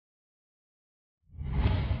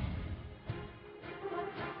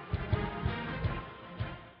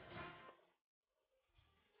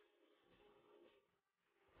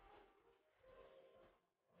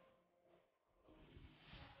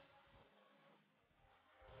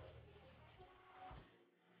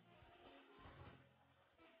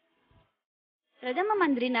பிரதம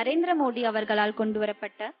மந்திரி நரேந்திர மோடி அவர்களால்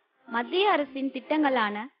கொண்டுவரப்பட்ட மத்திய அரசின்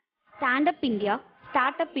திட்டங்களான stand up India,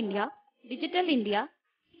 start up India, digital India,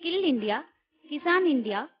 skill India, Kisan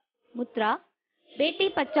India, Mudra, Beti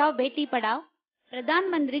Bachao Beti Padhao, Pradhan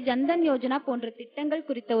Mantri Jan Dhan Yojana போன்ற திட்டங்கள்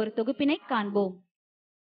குறித்த ஒரு தொகுப்பினை காண்போம்.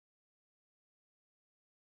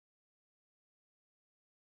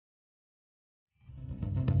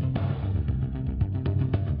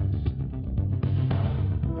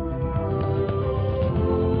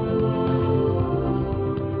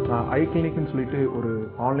 iClinic சொல்லிட்டு ஒரு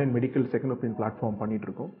online medical second opinion platform பண்ணிட்டு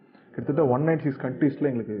இருக்கோம். கிட்டத்தட்ட 196 கண்ட்ரீஸில்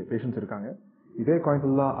எங்களுக்கு பேஷண்ட்ஸ் இருக்காங்க. இதே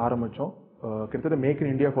கோயம்புத்தூர் தான் ஆரம்பித்தோம். கிட்டத்தட்ட make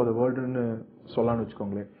in India for the வேர்ல்டுன்னு சொல்லலாம்னு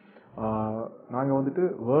வச்சுக்கோங்களேன். நாங்கள் வந்துட்டு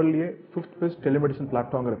வேர்ல்ட்லேயே 5th பெஸ்ட் டெலிமெடிசன்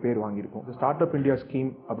பிளாட்ஃபார்ங்கிற பேர் வாங்கியிருக்கோம். ஸ்டார்ட் அப் இந்தியா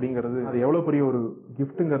ஸ்கீம் அப்படிங்கிறது அது எவ்வளோ பெரிய ஒரு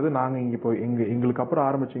கிஃப்ட்டுங்கிறது நாங்கள் இங்கே இப்போ எங்களுக்கு அப்புறம்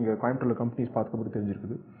ஆரம்பிச்சு இங்கே கோயம்புத்தூரில் கம்பெனிஸ் பார்த்துக்கப்பட்டு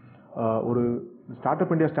தெரிஞ்சிருக்குது. ஒரு start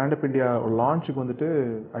up India stand up India லான்ச்சுக்கு வந்துட்டு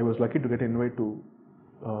I was lucky to get invite to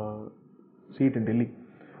seat இன் டெல்லி.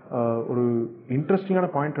 ஒரு இன்ட்ரெஸ்டிங்கான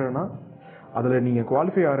பாயிண்ட் என்னன்னா, அதில் நீங்கள்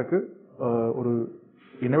குவாலிஃபை ஆகிறதுக்கு ஒரு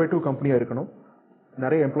இன்னோவேட்டிவ் கம்பெனியாக இருக்கணும்,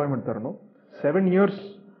 நிறைய எம்ப்ளாய்மெண்ட் தரணும், 7 years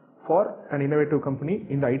for and innovative company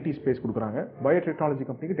இந்த ஐடி ஸ்பேஸ் கொடுக்குறாங்க. பயோடெக்னாலஜி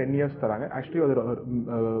கம்பெனிக்கு 10 years தராங்க. ஆக்சுவலி அது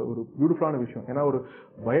ஒரு பியூட்டிஃபுல்லான விஷயம். ஏன்னா ஒரு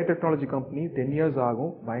பயோடெக்னாலஜி கம்பெனி 10 years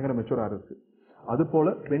ஆகும் பயங்கர மெச்சூர் ஆகிறதுக்கு.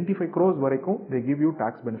 அதுபோல் 25 crores வரைக்கும் they give you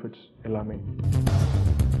tax benefits எல்லாமே.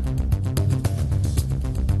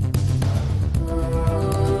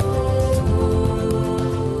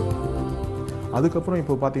 அதுக்கப்புறம்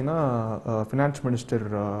இப்போ பார்த்தீங்கன்னா finance minister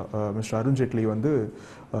mister Arun Jaitley வந்து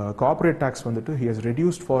கார்பரேட் டேக்ஸ் வந்துட்டு he has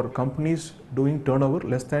reduced for companies doing turn over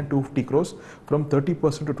less than 250 crores from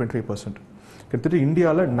 30% to 25%. கிட்டத்தட்ட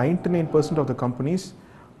இந்தியாவில் 99% of the companies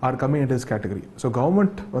are coming in this category. So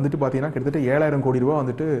government வந்துட்டு பார்த்தீங்கன்னா கிட்டத்தட்ட 7,000 கோடி ரூபா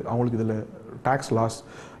வந்துட்டு அவங்களுக்கு இதில் டேக்ஸ் லாஸ்.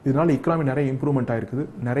 இதனால் எக்கனாமி நிறைய இம்ப்ரூவ்மெண்ட் ஆகிருக்குது.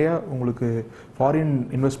 நிறையா உங்களுக்கு ஃபாரின்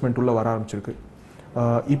இன்வெஸ்ட்மெண்ட் உள்ள வர ஆரம்பிச்சிருக்கு.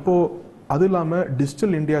 இப்போது அது இல்லாமல்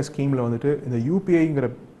டிஜிட்டல் இந்தியா ஸ்கீமில் வந்துட்டு இந்த யூபிஐங்கிற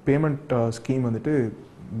பேமெண்ட் ஸ்கீம் வந்துட்டு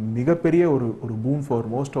மிகப்பெரிய ஒரு boom for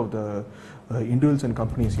most of the individuals and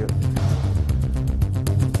companies here.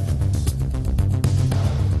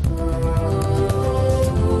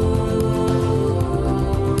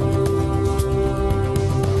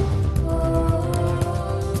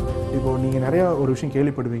 இப்போது நீங்கள் நிறையா ஒரு விஷயம்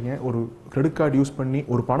கேள்விப்படுவீங்க. ஒரு கிரெடிட் கார்டு யூஸ் பண்ணி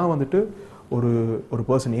ஒரு பணம் வந்துட்டு ஒரு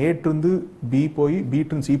பர்சன் ஏட்டிருந்து பி போய்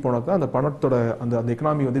பீட்டுன்னு சி போனால் தான் அந்த பணத்தோட அந்த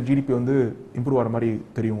எக்கனாமி வந்து ஜிடிபி வந்து இம்ப்ரூவ் ஆகிற மாதிரி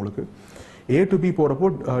தெரியும் உங்களுக்கு. ஏ டு பி போகிறப்போ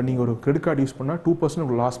நீங்கள் ஒரு கிரெடிட் கார்டு யூஸ் பண்ணால்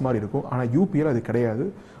 2% லாஸ் மாதிரி இருக்கும். ஆனால் யூபிஐயில் அது கிடையாது.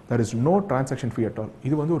 There is no transaction fee at all.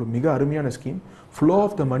 இது வந்து ஒரு மிக அருமையான ஸ்கீம். ஃப்ளோ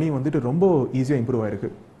ஆஃப் த மணி வந்துட்டு ரொம்ப ஈஸியாக இம்ப்ரூவ்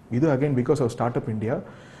ஆகிருக்கு. இது again because of start up India.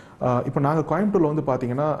 இப்போ நாங்கள் கோயம்புத்தூரில் வந்து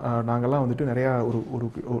பார்த்தீங்கன்னா நாங்கள்லாம் வந்துட்டு நிறையா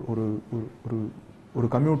ஒரு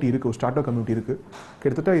கம்யூனிட்டி இருக்குது, ஒரு ஸ்டார்ட் அப் கம்யூனிட்டி இருக்குது.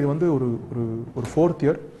 கிட்டத்தட்ட இது வந்து ஒரு 4th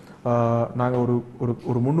year. நாங்கள்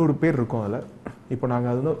ஒரு 300 பேர் இருக்கோம் அதில். இப்போ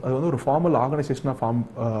நாங்கள் அது வந்து ஒரு ஃபார்மல் ஆர்கனைசேஷனாக ஃபார்ம்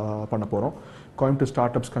பண்ண போகிறோம், கோயம்புத்தூர்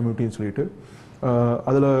ஸ்டார்ட் அப்ஸ் கம்யூனிட்டின்னு சொல்லிட்டு.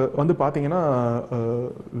 அதில் வந்து பார்த்தீங்கன்னா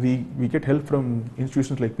we get help from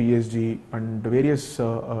institutions like PSG and various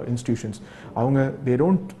institutions. அவங்க they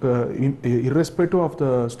don't irrespective of the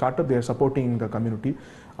start up they are supporting the community.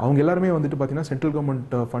 அவங்க எல்லாருமே வந்துட்டு பார்த்தீங்கன்னா சென்ட்ரல்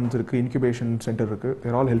கவர்மெண்ட் ஃபண்ட்ஸ் இருக்குது, இன்குபேஷன் சென்டர் இருக்குது.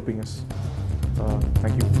 தேர் all helping as.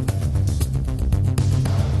 Thank you.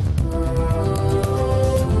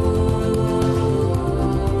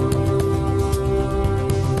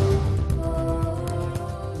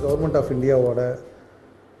 Government of இந்தியாவோட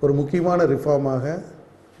ஒரு முக்கியமான ரிஃபார்மாக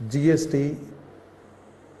ஜிஎஸ்டி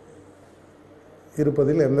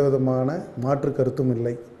இருப்பதில் எந்த விதமான மாற்று கருத்தும்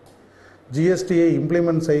இல்லை. ஜிஎஸ்டியை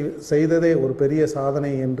இம்ப்ளிமெண்ட் செய்ததே ஒரு பெரிய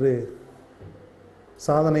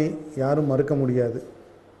சாதனை யாரும் மறுக்க முடியாது.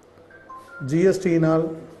 ஜிஎஸ்டியினால்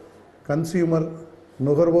கன்சியூமர்,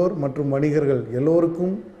 நுகர்வோர் மற்றும் வணிகர்கள்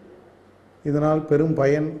எல்லோருக்கும் இதனால் பெரும்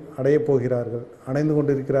பயன் அடைந்து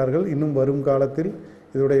கொண்டிருக்கிறார்கள். இன்னும் வரும் காலத்தில்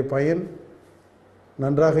இதனுடைய பயன்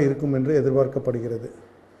நன்றாக இருக்கும் என்று எதிர்பார்க்கப்படுகிறது.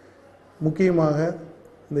 முக்கியமாக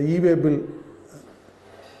இந்த இவே பில்,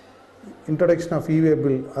 இன்ட்ரடக்ஷன் ஆஃப் இவே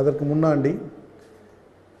பில், அதற்கு முன்னாடி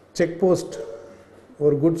செக் போஸ்ட்,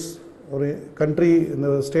 ஒரு குட்ஸ் ஒரு கண்ட்ரி இந்த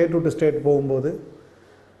ஸ்டேட் டு ஸ்டேட் போகும்போது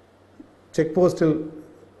செக் போஸ்ட்டில்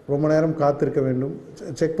ரொம்ப நேரம் காத்திருக்க வேண்டும்.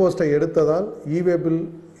 செக் போஸ்ட்டை எடுத்ததால் இவே பில்,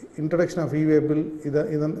 இன்ட்ரடக்ஷன் ஆஃப் இவே பில்,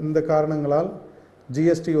 இந்த காரணங்களால்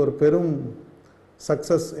ஜிஎஸ்டி ஒரு பெரும்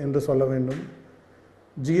சக்சஸ் என்று சொல்ல வேண்டும்.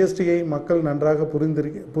 ஜிஎஸ்டியை மக்கள் நன்றாக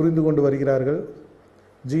புரிந்து கொண்டு வருகிறார்கள்.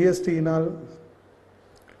 ஜிஎஸ்டியினால்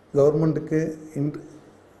கவர்மெண்ட்டுக்கு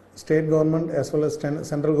state government as well as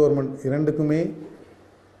central government இரண்டுக்குமே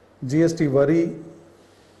GST வரி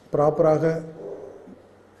ப்ராப்பராக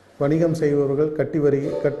வணிகம் செய்பவர்கள்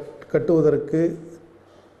கட்டுவதற்கு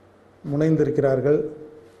முனைந்திருக்கிறார்கள்.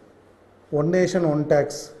 ஒன் நேஷன் ஒன்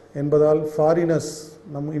டேக்ஸ் என்பதால் ஃபாரினர்ஸ்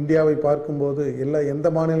நம் இந்தியாவை பார்க்கும்போது எந்த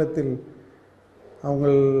மாநிலத்தில் அவங்க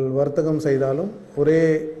வர்த்தகம் செய்தாலும் ஒரே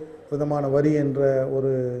விதமான வரி என்ற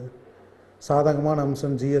ஒரு சாதகமான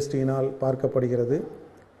அம்சம் ஜிஎஸ்டியினால் பார்க்கப்படுகிறது.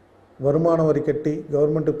 வருமான வரி கட்டி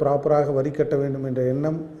கவர்மெண்ட்டுக்கு ப்ராப்பராக வரி கட்ட வேண்டும் என்ற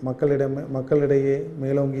எண்ணம் மக்களிடையே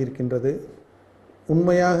மேலோங்கி இருக்கின்றது.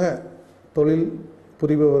 உண்மையாக தொழில்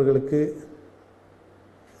புரிபவர்களுக்கு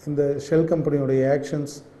இந்த ஷெல் கம்பெனியுடைய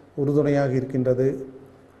ஆக்ஷன்ஸ் உறுதுணையாக இருக்கின்றது.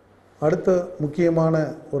 அடுத்த முக்கியமான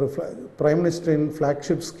ஒரு பிரைம் மினிஸ்டரின்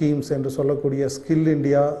ஃப்ளாக்ஷிப் ஸ்கீம்ஸ் என்று சொல்லக்கூடிய skill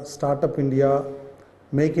India, start up India,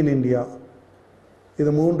 make in India,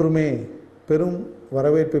 இது மூன்றுமே பெரும்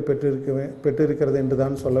வரவேற்பை பெற்றிருக்கிறது என்று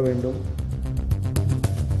தான் சொல்ல வேண்டும்.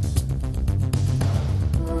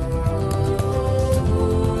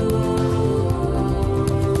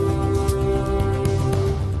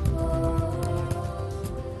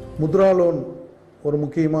 முத்ரா லோன் ஒரு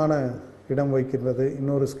முக்கியமான இடம் வகிக்கின்றது.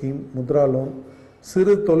 இன்னொரு ஸ்கீம் முத்ரா லோன்.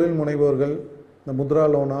 சிறு தொழில் முனைவோர்கள் இந்த முத்ரா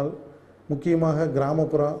லோனால் முக்கியமாக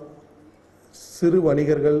கிராமப்புற சிறு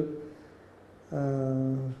வணிகர்கள்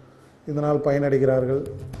இதனால் பயனடைகிறார்கள்.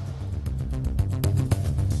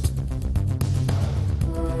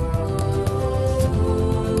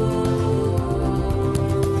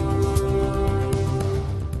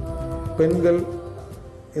 பெண்கள்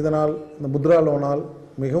இதனால் இந்த முத்ரா லோனால்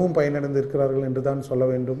மிகவும் பயனடைந்திருக்கிறார்கள் என்று தான் சொல்ல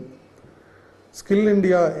வேண்டும். ஸ்கில்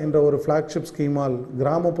இந்தியா என்ற ஒரு ஃப்ளாக்ஷிப் ஸ்கீமால்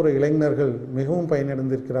கிராமப்புற இளைஞர்கள் மிகவும்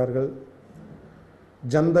பயனடைந்திருக்கிறார்கள்.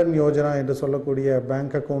 ஜன்தன் யோஜனா என்று சொல்லக்கூடிய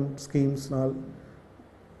பேங்க் அக்கவுண்ட் ஸ்கீம்ஸ்னால்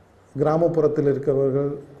கிராமப்புறத்தில்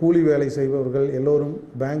இருக்கிறவர்கள், கூலி வேலை செய்பவர்கள் எல்லோரும்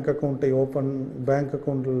பேங்க்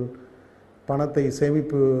அக்கவுண்டில் பணத்தை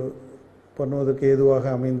சேமிப்பு பண்ணுவதற்கு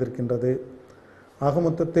ஏதுவாக அமைந்திருக்கின்றது. ஆக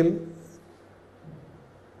மொத்தத்தில்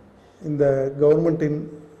இந்த கவர்மெண்ட்டின்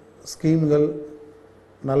ஸ்கீம்கள்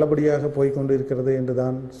நல்லபடியாக போய்கொண்டிருக்கிறது என்று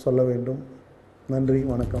தான் சொல்ல வேண்டும். நன்றி,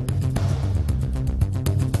 வணக்கம்.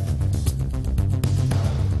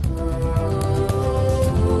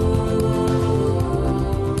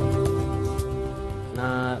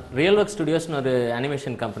 ரியல் ஒர்க் ஸ்டுடியோஸ்னு ஒரு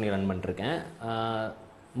அனிமேஷன் கம்பெனி ரன் பண்ணிருக்கேன்.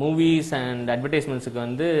 மூவிஸ் அண்ட் அட்வர்டைஸ்மெண்ட்ஸுக்கு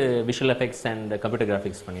வந்து visual effects and computer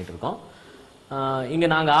graphics பண்ணிகிட்டு இருக்கோம். இங்கே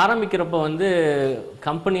நாங்கள் ஆரம்பிக்கிறப்போ வந்து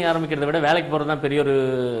கம்பெனி ஆரம்பிக்கிறத விட வேலைக்கு போகிறது தான் பெரிய ஒரு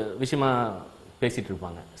விஷயமா பேசிகிட்டு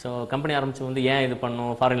இருப்பாங்க. ஸோ கம்பெனி ஆரம்பித்து வந்து ஏன் இது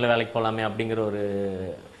பண்ணணும், ஃபாரினில் வேலைக்கு போகலாமே அப்படிங்கிற ஒரு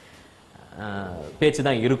பேச்சு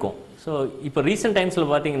தான் இருக்கும். ஸோ இப்போ ரீசெண்ட்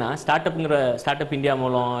டைம்ஸில் பார்த்தீங்கன்னா ஸ்டார்ட் அப் இந்தியா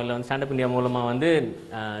மூலம் இல்லை வந்து ஸ்டாண்ட் அப் இந்தியா மூலமாக வந்து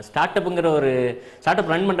ஸ்டார்ட்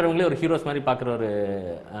அப் ரன் பண்ணுறவங்களே ஒரு ஹீரோஸ் மாதிரி பார்க்குற ஒரு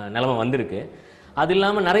நிலைமை வந்திருக்கு. அது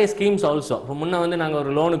இல்லாமல் நிறைய ஸ்கீம்ஸ் ஆல்சோ. இப்போ முன்னே வந்து நாங்கள் ஒரு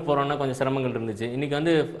லோனுக்கு போகிறோன்னா கொஞ்சம் சிரமங்கள் இருந்துச்சு. இன்றைக்கி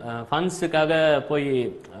வந்து ஃபண்ட்ஸுக்காக போய்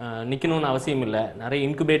நிற்கணும்னு அவசியம் இல்லை. நிறைய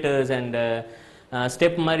இன்குபேட்டர்ஸ் அண்ட்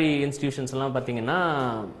ஸ்டெப் மாதிரி இன்ஸ்டிடியூஷன்ஸ்லாம் பார்த்தீங்கன்னா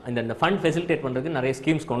இந்த ஃபண்ட் ஃபெசிலிட்டேட் பண்ணுறதுக்கு நிறைய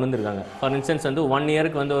ஸ்கீம்ஸ் கொண்டு வந்திருக்காங்க. ஃபார் இன்ஸ்டன்ஸ் வந்து 1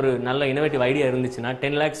 இயருக்கு வந்து ஒரு நல்ல இனோவேட்டிவ் ஐடியா இருந்துச்சுன்னா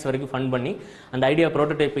 10 lakhs வரைக்கும் ஃபண்ட் பண்ணி அந்த ஐடியா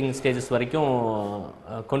ப்ரோட்டோடைப்பிங் ஸ்டேஜஸ் வரைக்கும்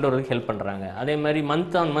கொண்டு வரதுக்கு ஹெல்ப் பண்ணுறாங்க. அதே மாதிரி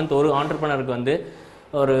மந்த் ஆன் மந்த் ஒரு ஆண்டர்ப்ரனருக்கு வந்து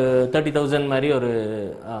ஒரு 30,000 மாதிரி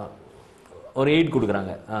ஒரு எய்ட்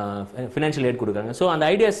கொடுக்குறாங்க, ஃபினான்ஷியல் எய்ட் கொடுக்குறாங்க. ஸோ அந்த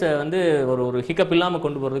ஐடியாஸை வந்து ஒரு ஹிக்கப் இல்லாமல்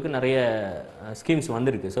கொண்டு போகிறதுக்கு நிறைய ஸ்கீம்ஸ்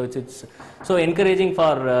வந்திருக்கு. So it's so encouraging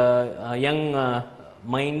for young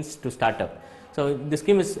minds to start up. So the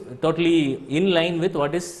scheme is totally in line with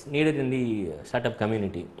what is needed in the start up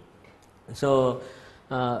community. So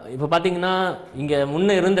இப்போ பார்த்தீங்கன்னா இங்கே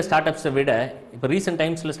முன்னே இருந்த ஸ்டார்ட் அப்ஸை விட இப்போ ரீசெண்ட்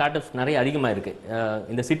டைம்ஸில் ஸ்டார்ட் அப்ஸ் நிறைய அதிகமாக இருக்குது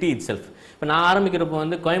இந்த சிட்டி இட் செல்ஃப். இப்போ நான் ஆரம்பிக்கிறப்போ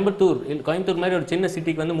வந்து கோயம்புத்தூர் மாதிரி ஒரு சின்ன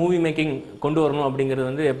சிட்டிக்கு வந்து மூவி மேக்கிங் கொண்டு வரணும் அப்படிங்கிறது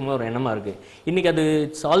வந்து எப்பவுமே ஒரு எண்ணமாக இருக்குது. இன்றைக்கி அது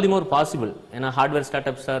it's all the more possible. ஏன்னா ஹார்ட்வேர் ஸ்டார்ட்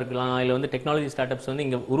அப்ஸாக இருக்கலாம், இல்லை வந்து டெக்னாலஜி ஸ்டார்ட் அப்ஸ் வந்து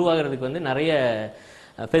இங்கே உருவாகிறதுக்கு வந்து நிறைய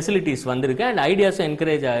ஃபெசிலிட்டிஸ் வந்திருக்கு அண்ட் ஐடியாஸும்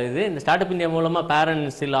என்கரேஜ் ஆகுது. இந்த ஸ்டார்ட் அப் இந்தியா மூலமாக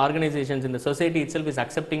பேரண்ட்ஸ் இல்லை ஆர்கனைசேஷன்ஸ் இந்த society it self is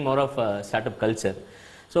accepting more of start up culture.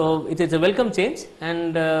 So it's a welcome change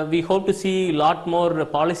and we hope to see a lot more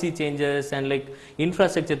policy changes and like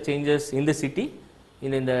infrastructure changes in the city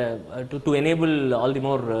to enable all the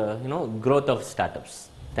more growth of startups.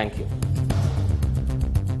 Thank you.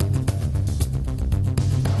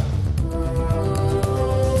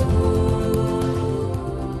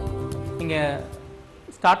 இங்க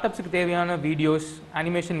ஸ்டார்ட்அப்ஸ்க்கு தேவையான videos,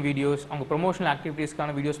 animation videos, அவங்க promotional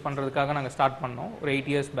ஆக்டிவிட்டீஸ்க்கான videos பண்ணுறதுக்காக நாங்கள் start பண்ணோம் ஒரு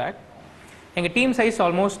 8 years back. எங்கள் team size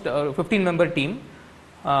almost 15 member team.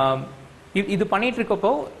 இது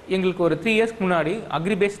பண்ணிகிட்ருக்கப்போ எங்களுக்கு ஒரு 3 years முன்னாடி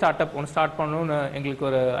அக்ரி பேஸ்ட் ஸ்டார்ட் அப் ஒன்று ஸ்டார்ட் பண்ணணும்னு எங்களுக்கு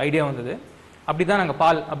ஒரு ஐடியா வந்தது. அப்படி தான் நாங்கள்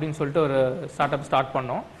பால் அப்படின்னு சொல்லிட்டு ஒரு ஸ்டார்ட் அப் ஸ்டார்ட்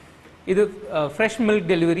பண்ணோம். இது fresh milk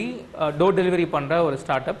delivery, door delivery பண்ணுற ஒரு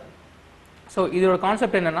ஸ்டார்ட் அப். ஸோ இதோட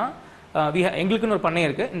கான்செப்ட் என்னென்னா எங்களுக்குன்னு ஒரு பண்ணை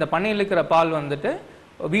இருக்குது. இந்த பண்ணையில் இருக்கிற பால் வந்துட்டு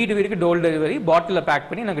வீடு வீடுக்கு டோர் டெலிவரி பாட்டிலில் பேக்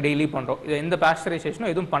பண்ணி நாங்கள் டெய்லி பண்ணுறோம். இது எந்த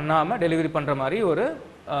பாஸ்டரைசேஷனும் எதுவும் பண்ணாமல் டெலிவரி பண்ணுற மாதிரி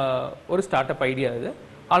ஒரு ஸ்டார்ட் அப் ஐடியா. இது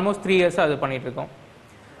ஆல்மோஸ்ட் 3 இயர்ஸாக அது பண்ணிகிட்ருக்கோம்.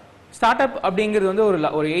 ஸ்டார்ட் அப் அப்படிங்கிறது வந்து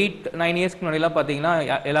ஒரு 8-9 இயர்ஸ்க்கு முன்னாடிலாம் பார்த்தீங்கன்னா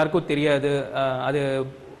எல்லாருக்கும் தெரியாது.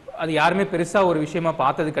 அது யாருமே பெருசாக ஒரு விஷயமா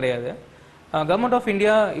பார்த்தது கிடையாது. கவர்மெண்ட் ஆஃப்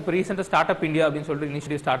இந்தியா இப்போ ரீசெண்டாக ஸ்டார்ட் அப் இந்தியா அப்படின்னு சொல்லிட்டு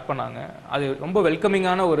இனிஷியேட்டிவ் ஸ்டார்ட் பண்ணாங்க. அது ரொம்ப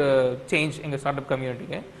வெல்கமிங்கான ஒரு சேஞ்ச் எங்கள் ஸ்டார்ட் அப்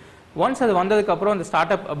கம்யூனிட்டிக்கு. ஒன்ஸ் அது வந்ததுக்கப்புறம் இந்த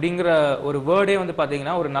ஸ்டார்ட் அப் அப்படிங்கிற ஒரு வேர்டே வந்து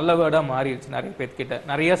பார்த்தீங்கன்னா ஒரு நல்ல வேர்டாக மாறிடுச்சு. நிறைய பேர்கிட்ட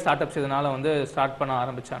நிறைய ஸ்டார்ட் அப்ஸ் இதனால் வந்து ஸ்டார்ட் பண்ண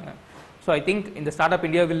ஆரம்பித்தாங்க. ஸோ ஐ திங்க் இந்த ஸ்டார்ட் அப்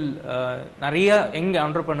இந்தியா வில் நிறைய யங்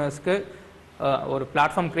என்டர்பிரனர்ஸ்க்கு ஒரு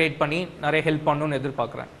பிளாட்ஃபார்ம் க்ரியேட் பண்ணி நிறைய ஹெல்ப் பண்ணணும்னு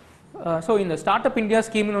எதிர்பார்க்குறேன். ஸோ இந்த ஸ்டார்ட் அப் இந்தியா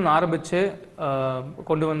ஸ்கீம்னு ஒன்று ஆரம்பித்து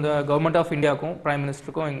கொண்டு வந்த கவர்மெண்ட் ஆஃப் இந்தியாவுக்கும் பிரைம்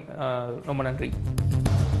மினிஸ்டருக்கும் ரொம்ப நன்றி.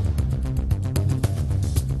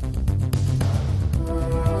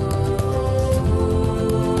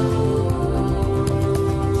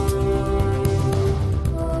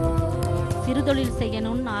 சிறுதொழில்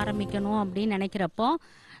செய்யணும்னு ஆரம்பிக்கணும் அப்படின்னு நினைக்கிறப்போ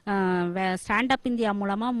ஸ்டாண்ட் அப் இந்தியா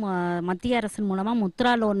மூலமாக மத்திய அரசின் மூலமாக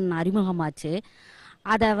முத்ரா லோன் அறிமுகமாச்சு.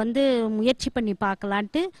 அதை வந்து முயற்சி பண்ணி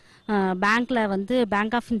பார்க்கலான்ட்டு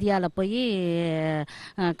பேங்க் ஆஃப் இந்தியாவில் போய்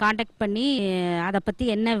காண்டாக்ட் பண்ணி அதை பற்றி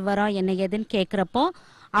என்ன விவரம் என்ன ஏதுன்னு கேட்குறப்போ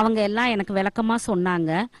அவங்க எல்லாம் எனக்கு விளக்கமாக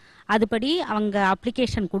சொன்னாங்க. அதுபடி அவங்க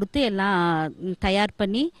அப்ளிகேஷன் கொடுத்து எல்லாம் தயார்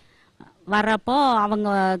பண்ணி வர்றப்போ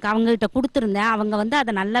அவங்ககிட்ட கொடுத்துருந்தேன். அவங்க வந்து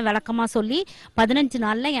அதை நல்ல விளக்கமாக சொல்லி 15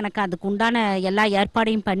 நாளில் எனக்கு அதுக்கு உண்டான எல்லா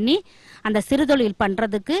ஏற்பாடையும் பண்ணி அந்த சிறுதொழில்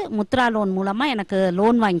பண்ணுறதுக்கு முத்ரா லோன் மூலமாக எனக்கு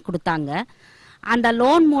லோன் வாங்கி கொடுத்தாங்க. அந்த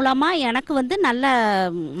லோன் மூலமாக எனக்கு வந்து நல்ல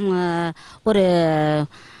ஒரு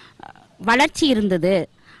வளர்ச்சி இருந்தது.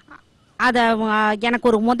 அதை எனக்கு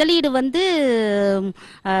ஒரு முதலீடு வந்து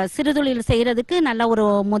சிறுதொழில் செய்கிறதுக்கு நல்ல ஒரு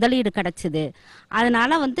முதலீடு கிடச்சிது.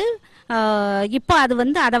 அதனால் வந்து இப்போ அது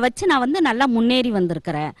வந்து அதை வச்சு நான் வந்து நல்லா முன்னேறி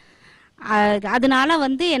வந்திருக்கிறேன். அதனால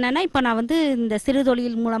வந்து என்னென்னா இப்போ நான் வந்து இந்த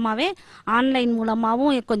சிறுதொழில் மூலமாகவே ஆன்லைன்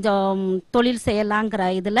மூலமாகவும் கொஞ்சம் தொழில் செய்யலாங்கிற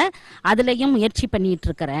அதுலேயும் முயற்சி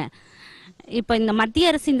பண்ணிகிட்ருக்கிறேன். இப்போ இந்த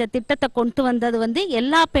மத்திய அரசு இந்த திட்டத்தை கொண்டு வந்தது வந்து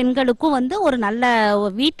எல்லா பெண்களுக்கும் வந்து ஒரு நல்ல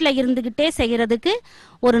வீட்டில் இருந்துக்கிட்டே செய்கிறதுக்கு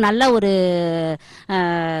ஒரு நல்ல ஒரு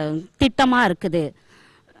திட்டமாக இருக்குது.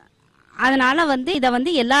 அதனால் வந்து இதை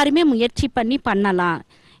வந்து எல்லாருமே முயற்சி பண்ணலாம்.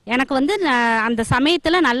 எனக்கு வந்து அந்த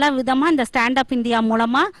சமயத்தில் நல்ல விதமாக இந்த ஸ்டாண்ட் அப் இந்தியா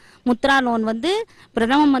மூலமாக முத்ரா லோன் வந்து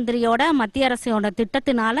பிரதம மந்திரியோட மத்திய அரசோட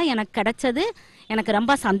திட்டத்தினால எனக்கு கிடைச்சது எனக்கு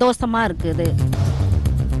ரொம்ப சந்தோஷமாக இருக்குது.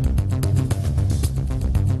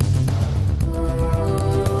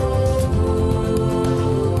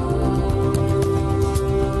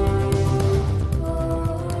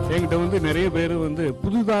 என்கிட்ட வந்து நிறைய பேர் வந்து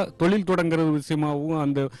புதுதாக தொழில் தொடங்குறது விஷயமாகவும்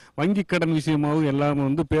அந்த வங்கி கடன் விஷயமாகவும் எல்லாம்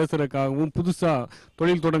வந்து பேசுறதுக்காகவும் புதுசாக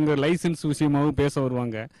தொழில் தொடங்குற லைசன்ஸ் விஷயமாகவும் பேச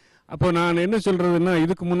வருவாங்க. அப்போ நான் என்ன சொல்றதுன்னா,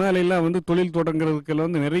 இதுக்கு முன்னாலெல்லாம் வந்து தொழில் தொடங்குறதுக்கெல்லாம்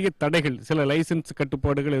வந்து நிறைய தடைகள், சில லைசன்ஸ்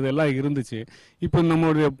கட்டுப்பாடுகள் இதெல்லாம் இருந்துச்சு. இப்போ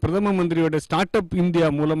நம்மளுடைய பிரதம மந்திரியோட ஸ்டார்ட் அப் இந்தியா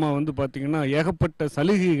மூலமாக வந்து பார்த்தீங்கன்னா ஏகப்பட்ட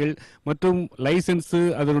சலுகைகள் மற்றும் லைசன்ஸு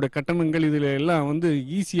அதனுடைய கட்டணங்கள் இதில் எல்லாம் வந்து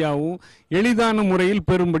ஈஸியாகவும் எளிதான முறையில்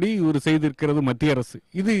பெறும்படி இவர் செய்திருக்கிறது மத்திய அரசு.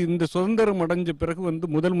 இது இந்த சுதந்திரம் அடைஞ்ச பிறகு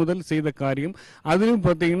வந்து முதல் செய்த காரியம். அதுவும்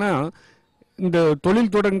பார்த்தீங்கன்னா இந்த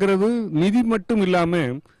தொழில் தொடங்குறது நிதி மட்டும்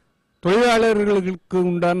இல்லாமல் தொழிலாளர்களுக்கு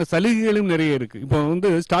உண்டான சலுகைகளும் நிறைய இருக்கு. இப்போ வந்து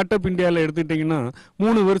ஸ்டார்ட் அப் இந்தியாவில் எடுத்துக்கிட்டிங்கன்னா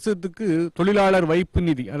 3 வருஷத்துக்கு தொழிலாளர் வைப்பு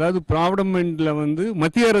நிதி, அதாவது ப்ராவிடமெண்ட்ல வந்து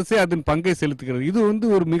மத்திய அரசே அதன் பங்கை செலுத்துகிறது. இது வந்து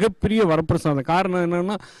ஒரு மிகப்பெரிய வரப்பிரசாதம். காரணம்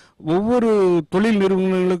என்னன்னா, ஒவ்வொரு தொழில்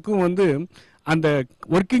நிறுவனங்களுக்கும் வந்து அந்த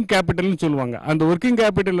ஒர்க்கிங் கேபிட்டல்னு சொல்லுவாங்க. அந்த ஒர்க்கிங்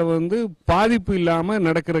கேபிட்டலில் வந்து பாதிப்பு இல்லாமல்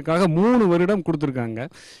நடக்கிறதுக்காக 3 வருடம் கொடுத்துருக்காங்க.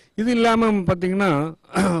 இது இல்லாமல் பார்த்தீங்கன்னா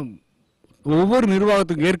ஒவ்வொரு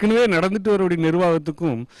நிர்வாகத்துக்கும் ஏற்கனவே நடந்துட்டு வரக்கூடிய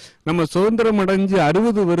நிர்வாகத்துக்கும் நம்ம சுதந்திரம் அடைஞ்சு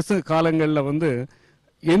 60 வருஷ காலங்களில் வந்து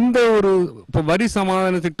எந்த ஒரு இப்போ வரி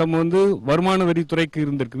சமாதான திட்டம் வந்து வருமான வரித்துறைக்கு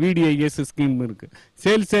இருந்திருக்கு, VDIS ஸ்கீம் இருக்கு,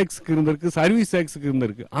 சேல்ஸ் டேக்ஸ்க்கு இருந்திருக்கு, சர்வீஸ் டேக்ஸுக்கு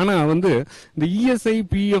இருந்திருக்கு. ஆனால் வந்து இந்த ESI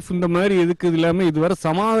PF இந்த மாதிரி எதுக்கு இல்லாமல் இதுவரை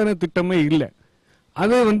சமாதான திட்டமே இல்லை.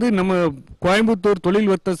 அதை வந்து நம்ம கோயம்புத்தூர் தொழில்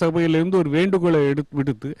வர்த்தக சபையிலிருந்து ஒரு வேண்டுகோளை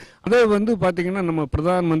விடுத்து அதை வந்து பார்த்தீங்கன்னா நம்ம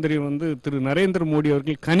பிரதான் மந்திரி வந்து திரு நரேந்திர மோடி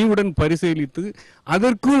அவர்கள் கனிவுடன் பரிசீலித்து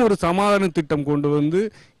அதற்கும் ஒரு சமாதான திட்டம் கொண்டு வந்து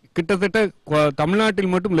கிட்டத்தட்ட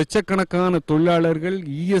தமிழ்நாட்டில் மட்டும் லட்சக்கணக்கான தொழிலாளர்கள்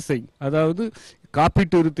ESI அதாவது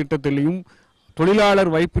காப்பீட்டு திட்டத்திலையும் தொழிலாளர்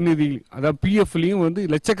வைப்பு நிதி அதாவது பிஎஃப்லையும் வந்து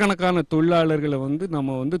லட்சக்கணக்கான தொழிலாளர்களை வந்து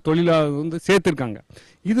நம்ம வந்து தொழிலாளர் வந்து சேர்த்துருக்காங்க.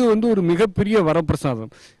 இது வந்து ஒரு மிகப்பெரிய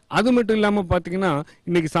வரப்பிரசாதம். அது மட்டும் இல்லாமல் பார்த்தீங்கன்னா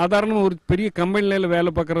இன்னைக்கு சாதாரண ஒரு பெரிய கம்பெனியில் வேலை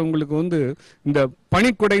பார்க்குறவங்களுக்கு வந்து இந்த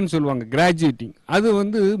பணிக்கொடைன்னு சொல்லுவாங்க கிராஜுவேட்டிங், அது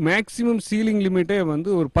வந்து மேக்சிமம் சீலிங் லிமிட்டே வந்து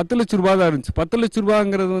ஒரு 10 லட்ச ரூபா தான் இருந்துச்சு. 10 லட்ச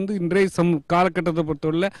ரூபாங்கிறது வந்து இன்றைய காலகட்டத்தை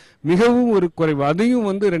பொறுத்தவரை மிகவும் ஒரு குறைவு. அதையும்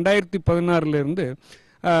வந்து 2016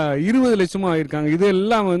 20 லட்சமா ஆயிருக்காங்க.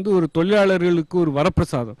 இதெல்லாம் வந்து ஒரு தொழிலாளர்களுக்கு ஒரு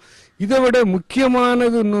வரப்பிரசாதம். இதை விட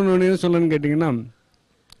முக்கியமானது இன்னொன்று என்ன சொல்லணும்னு கேட்டிங்கன்னா,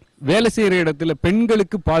 வேலை செய்கிற இடத்துல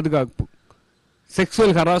பெண்களுக்கு பாதுகாப்பு,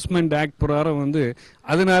 செக்ஸுவல் ஹராஸ்மெண்ட் ஆக்ட் பிரகாரம் வந்து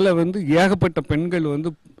அதனால வந்து ஏகப்பட்ட பெண்கள் வந்து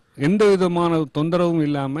எந்த விதமான தொந்தரவும்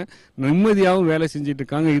இல்லாமல் நிம்மதியாகவும் வேலை செஞ்சுட்டு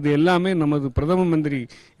இருக்காங்க. இது எல்லாமே நமது பிரதம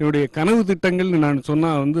மந்திரியுடைய கனவு திட்டங்கள்னு நான்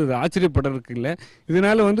சொன்னால் வந்து அது ஆச்சரியப்படுறதுக்கு இல்லை.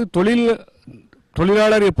 இதனால வந்து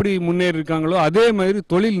தொழிலாளர் எப்படி முன்னேறி இருக்காங்களோ அதே மாதிரி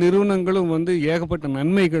தொழில் நிறுவனங்களும் வந்து ஏகப்பட்ட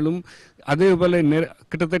நன்மைகளும் அதே போல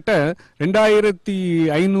கிட்டத்தட்ட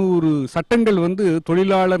 2500 சட்டங்கள் வந்து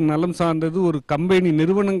தொழிலாளர் நலம் சார்ந்தது, ஒரு கம்பெனி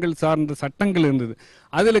நிறுவனங்கள் சார்ந்த சட்டங்கள் இருந்தது.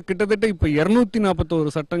 அதில் கிட்டத்தட்ட இப்போ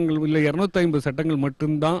 241 சட்டங்கள் இல்லை 250 சட்டங்கள்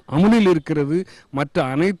மட்டும்தான் அமலில் இருக்கிறது. மற்ற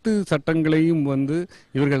அனைத்து சட்டங்களையும் வந்து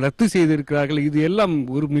இவர்கள் ரத்து செய்திருக்கிறார்கள். இது எல்லாம்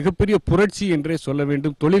ஒரு மிகப்பெரிய புரட்சி என்றே சொல்ல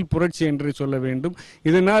வேண்டும், தொழில் புரட்சி என்றே சொல்ல வேண்டும்.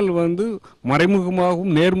 இதனால் வந்து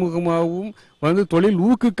மறைமுகமாகவும் நேர்முகமாகவும் வந்து தொழில்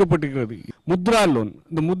ஊக்குவிக்கப்பட்டிருக்கிறது. முத்ரா லோன்,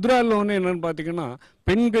 இந்த முத்ரா லோன் என்னன்னு பார்த்தீங்கன்னா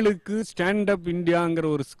பெண்களுக்கு ஸ்டாண்ட் அப் இந்தியாங்கிற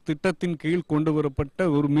ஒரு திட்டத்தின் கீழ் கொண்டு வரப்பட்ட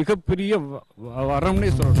ஒரு மிகப்பெரிய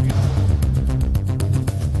வரம்னே சொல்றேன்.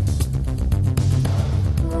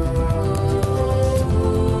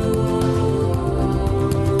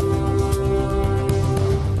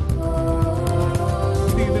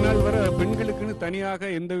 பெண்களுக்குன்னு தனியாக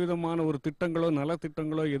எந்த விதமான ஒரு திட்டங்களோ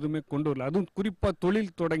நலத்திட்டங்களோ எதுவுமே கொண்டு வரல. அதுவும் குறிப்பா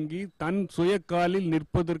தொழில் தொடங்கி தன் சுய காலில்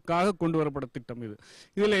நிற்பதற்காக கொண்டு வரப்பட்ட திட்டம் இது.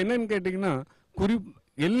 இதுல என்னன்னு கேட்டீங்கன்னா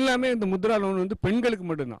எல்லாமே இந்த முத்ரா லோன் வந்து பெண்களுக்கு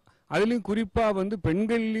மட்டும்தான். அதுலயும் குறிப்பா வந்து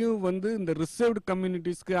பெண்கள்லயும் வந்து இந்த ரிசர்வ்டு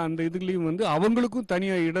கம்யூனிட்டிஸ்க்கு அந்த இதுலயும் வந்து அவங்களுக்கும்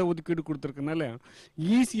தனியா இடஒதுக்கீடு கொடுத்துருக்கனால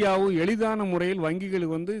ஈஸியாகவும் எளிதான முறையில்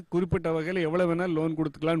வங்கிகளுக்கு வந்து குறிப்பிட்ட வகையில் எவ்வளவு வேணாலும் லோன்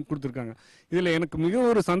கொடுத்துக்கலாம்னு கொடுத்துருக்காங்க. இதுல எனக்கு மிக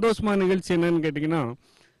ஒரு சந்தோஷமான நிகழ்ச்சி என்னன்னு கேட்டீங்கன்னா,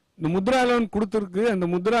 இந்த முத்ரா லோன் கொடுத்துருக்கு. அந்த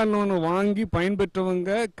முத்ரா லோனை வாங்கி பயன்பெற்றவங்க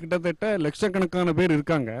கிட்டத்தட்ட லட்சக்கணக்கான பேர்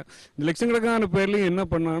இருக்காங்க. இந்த லட்சக்கணக்கான பேர்லையும் என்ன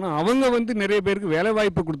பண்ணாங்கன்னா அவங்க வந்து நிறைய பேருக்கு வேலை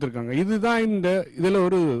வாய்ப்பு கொடுத்துருக்காங்க. இதுதான் இதில்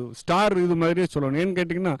ஒரு ஸ்டார் இது மாதிரியே சொல்லணும். ஏன்னு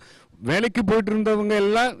கேட்டிங்கன்னா, வேலைக்கு போயிட்டு இருந்தவங்க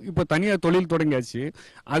எல்லாம் இப்போ தனியாக தொழில் தொடங்கியாச்சு.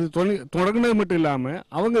 அது தொடங்கினது மட்டும் இல்லாமல்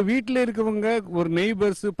அவங்க வீட்டில் இருக்கவங்க ஒரு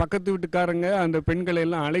நெய்பர்ஸ் பக்கத்து வீட்டுக்காரங்க அந்த பெண்களை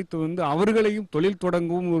எல்லாம் அழைத்து வந்து அவர்களையும் தொழில்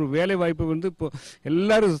தொடங்கவும் ஒரு வேலை வாய்ப்பு வந்து இப்போ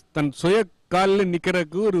எல்லாரும் தன் சுய காலில்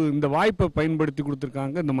நிற்கிறதுக்கு ஒரு இந்த வாய்ப்பை பயன்படுத்தி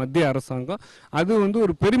கொடுத்துருக்காங்க இந்த மத்திய அரசாங்கம். அது வந்து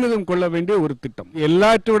ஒரு பெருமிதம் கொள்ள வேண்டிய ஒரு திட்டம்.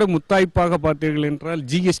 எல்லாற்றோட முத்தாய்ப்பாக பார்த்தீர்கள் என்றால்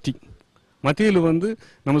ஜிஎஸ்டி மத்தியில் வந்து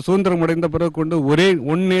நம்ம சுதந்திரம் அடைந்த பிறகு கொண்டு ஒரே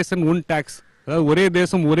ஒன் நேஷன் ஒன் டாக்ஸ், அதாவது ஒரே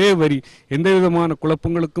தேசம் ஒரே வரி, எந்த விதமான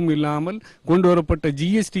குழப்பங்களுக்கும் இல்லாமல் கொண்டு வரப்பட்ட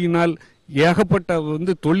ஜிஎஸ்டியினால் ஏகப்பட்ட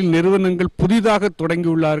வந்து தொழில் நிறுவனங்கள் புதிதாக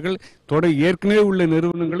தொடங்கியுள்ளார்கள். ஏற்கனவே உள்ள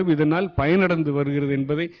நிறுவனங்களும் இதனால் பயனடைந்து வருகிறது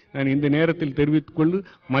என்பதை நான் இந்த நேரத்தில் தெரிவித்துக் கொண்டு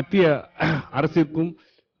மத்திய அரசிற்கும்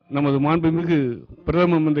நமது மாண்புமிகு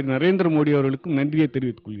பிரதம மந்திரி நரேந்திர மோடி அவர்களுக்கும் நன்றியை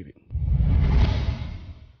தெரிவித்துக் கொள்கிறேன்.